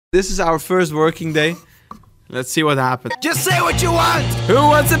This is our first working day. Let's see what happens. Just say what you want! Who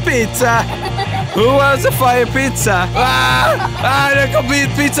wants a pizza? Who wants a fire pizza? The complete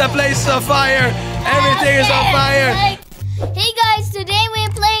pizza place is on fire! Everything is on fire! Hey guys, today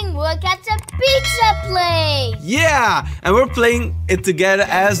we're playing Work at the Pizza Place! Yeah! And we're playing it together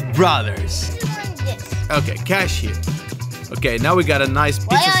as brothers. Okay, cashier. Okay, now we got a nice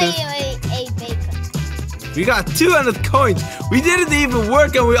pizza suit. Why are you a bacon? We got 200 coins. We didn't even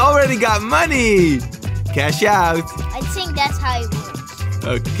work and we already got money. Cash out. I think that's how it works.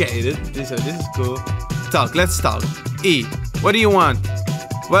 Okay, this is cool. Talk, let's talk. E, what do you want?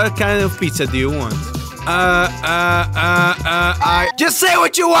 What kind of pizza do you want? Just say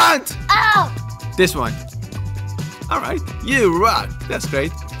what you want! Ow! This one. Alright, you rock. That's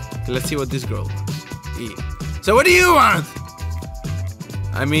great. Okay, let's see what this girl wants. E. So what do you want?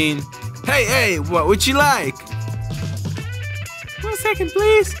 I mean, hey, what would you like? 1 second,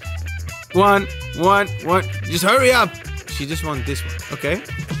 please. One. Just hurry up. She just wants this one. Okay.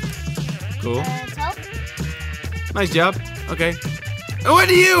 Cool. Nice job. Okay. And what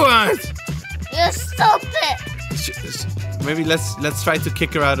do you want? You're stupid. Maybe let's try to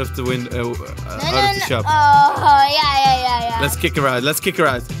kick her out of the window, out of the shop. Oh, yeah. Let's kick her out.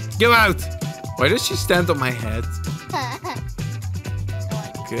 Go out. Why does she stand on my head?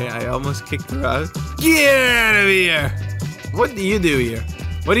 Okay, I almost kicked her out. Get out of here! What do you do here?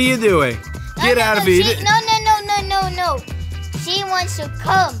 What are you doing? Get out of here! No. She wants to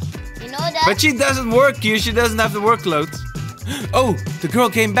come. You know that? But she doesn't work here. She doesn't have the workload. Oh, the girl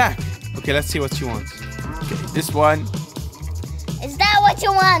came back. Okay, let's see what she wants. Okay, this one. Is that what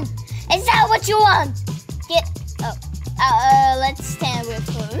you want? Get. Let's stand with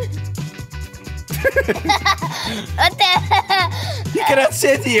her. What the? You cannot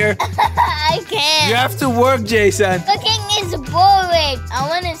sit here. I can't. You have to work, Jason. Cooking is boring. I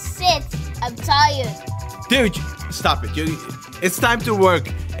want to sit. I'm tired. Dude, stop it. It's time to work.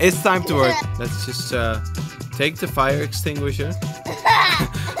 Let's just take the fire extinguisher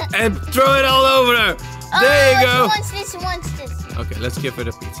and throw it all over her. There you go. She wants this. Okay, let's give her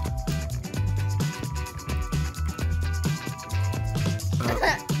the pizza.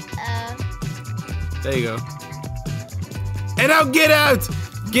 There you go. And now get out!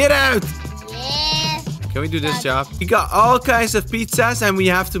 Yeah. Can we do this job? We got all kinds of pizzas and we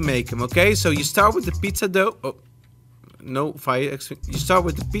have to make them, okay? So you start with the pizza dough. Oh, no fire. You start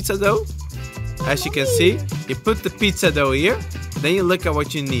with the pizza dough. As you can see, you put the pizza dough here. Then you look at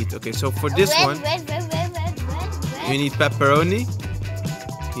what you need. Okay, so for this one, you need pepperoni.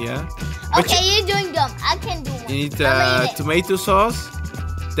 Yeah. Okay, you're doing dumb. I can do one. You need tomato sauce.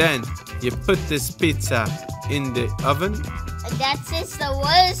 Then you put this pizza in the oven. That's just the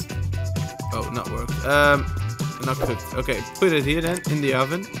worst. Oh, not worked. Not cooked. Okay, put it here then in the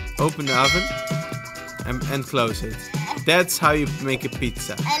oven. Open the oven and close it. That's how you make a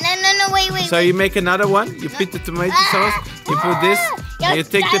pizza. No, wait. So you make another one. You put the tomato sauce. You put this. And you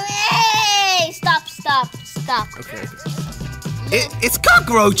take the. Hey, stop. Okay. It's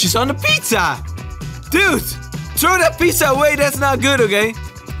cockroaches on the pizza, dude. Throw that pizza away. That's not good. Okay.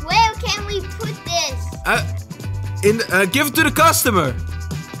 Where can we put this? Give it to the customer.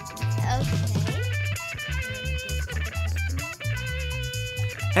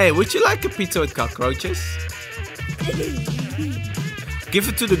 Hey, would you like a pizza with cockroaches? Give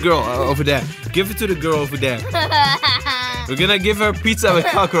it to the girl over there. We're gonna give her pizza with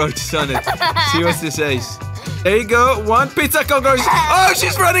cockroaches on it. See what she says. There you go. One pizza cockroach. Oh,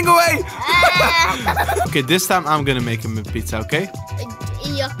 she's running away. Okay, this time I'm gonna make him a pizza, okay?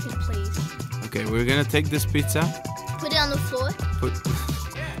 Yucky, please. Okay, we're gonna take this pizza. Put it on the floor.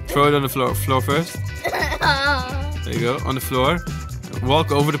 Throw it on the floor first. There you go, on the floor.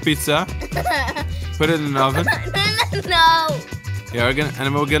 Walk over the pizza. Put it in the oven. No. Yeah,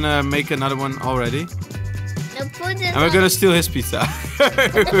 we're gonna make another one already. No, put it. And we're gonna steal his pizza.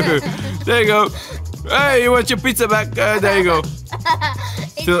 There you go. Hey, you want your pizza back? There you go.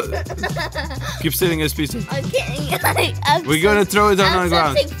 Keep stealing his pizza. Okay. We're gonna throw it on the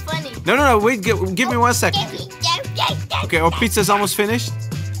ground. Funny. No. Wait. Give me 1 second. Okay, our pizza's almost finished.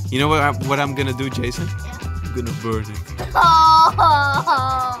 You know what I'm gonna do, Jason? I'm gonna burn it.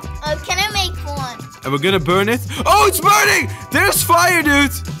 Oh, can I make one? And we're gonna burn it. Oh, it's burning! There's fire,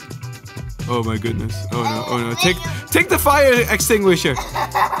 dude! Oh my goodness. Oh no. Take the fire extinguisher. What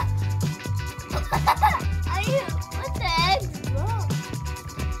the heck's wrong?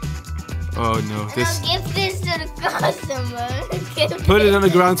 Oh no. I'll give this to the customer. Put it on the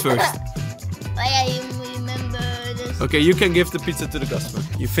ground first. Oh yeah, you remember this. Okay, you can give the pizza to the customer.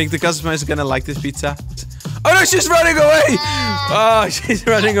 You think the customer is gonna like this pizza? Oh no, she's running away. Oh, she's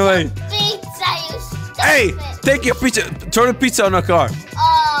running away. Pizza, you stupid. Hey, take your pizza. Throw the pizza on her car.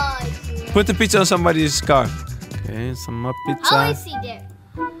 Oh, Put the pizza on somebody's car. Okay, some more pizza. how is he there?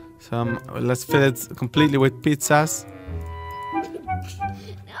 Let's fill it completely with pizzas.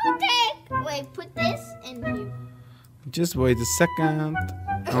 Okay. Wait, put this in here. Just wait a second.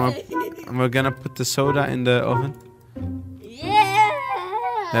 And we're gonna put the soda in the oven. Yeah.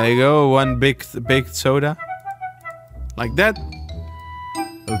 There you go, one big baked soda. Like that.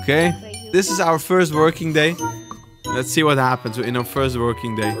 Okay. This is our first working day. Let's see what happens in our first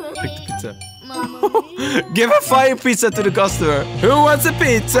working day. Pick the pizza. Give a fire pizza to the customer. Who wants a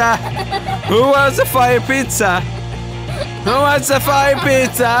pizza? Who wants a fire pizza? Who wants a fire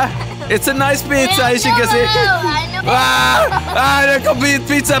pizza? It's a nice pizza, as you can see. The complete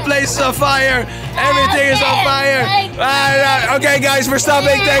pizza place is on fire. Everything is on fire. Okay, guys, we're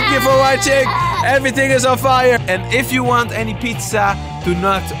stopping. Thank you for watching. Everything is on fire. And if you want any pizza, do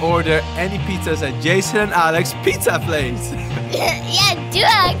not order any pizzas at Jason and Alex Pizza Place. Yeah, do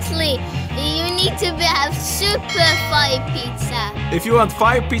actually. You need to have super fire pizza. If you want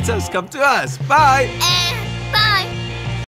fire pizzas, come to us. Bye.